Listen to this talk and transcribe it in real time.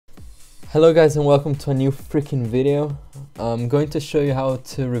Hello guys and welcome to a new freaking video. I'm going to show you how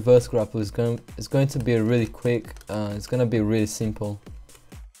to reverse grapple. It's going to be really quick. It's going to be really simple.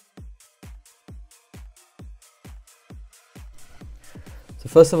 So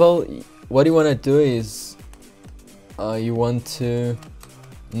first of all, what you want to do is you want to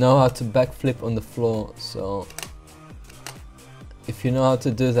know how to backflip on the floor. So if you know how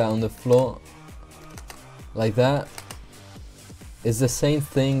to do that on the floor like that, it's the same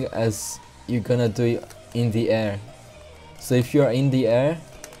thing as you're gonna do it in the air. So if you're in the air,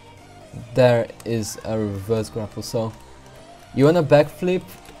 there is a reverse grapple. So you wanna backflip.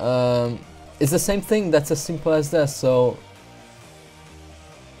 It's the same thing, that's as simple as that. So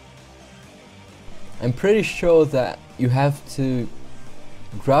I'm pretty sure that you have to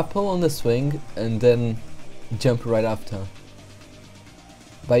grapple on the swing and then jump right after,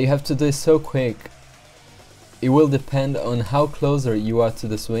 but you have to do it so quick. It will depend on how closer you are to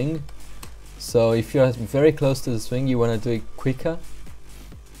the swing. So if you are very close to the swing, you want to do it quicker.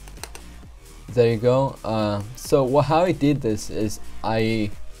 There you go. How I did this is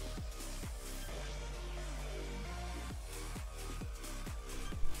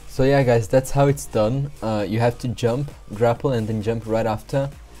So yeah guys, that's how it's done. You have to jump, grapple and then jump right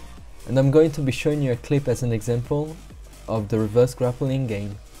after. And I'm going to be showing you a clip as an example of the reverse grapple in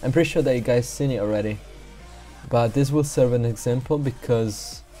game. I'm pretty sure that you guys seen it already, but this will serve an example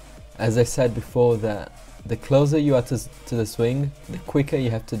because, as I said before, that the closer you are to the swing, the quicker you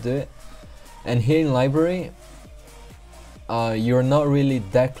have to do it. And here in library, you're not really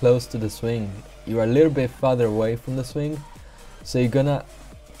that close to the swing. You're a little bit farther away from the swing, so you're gonna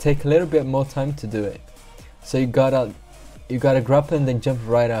take a little bit more time to do it. So you gotta grapple and then jump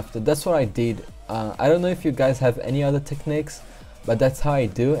right after. That's what I did. I don't know if you guys have any other techniques, but that's how I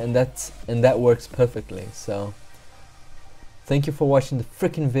do, and that works perfectly. So thank you for watching the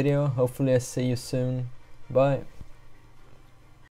freaking video. Hopefully I see you soon. Bye.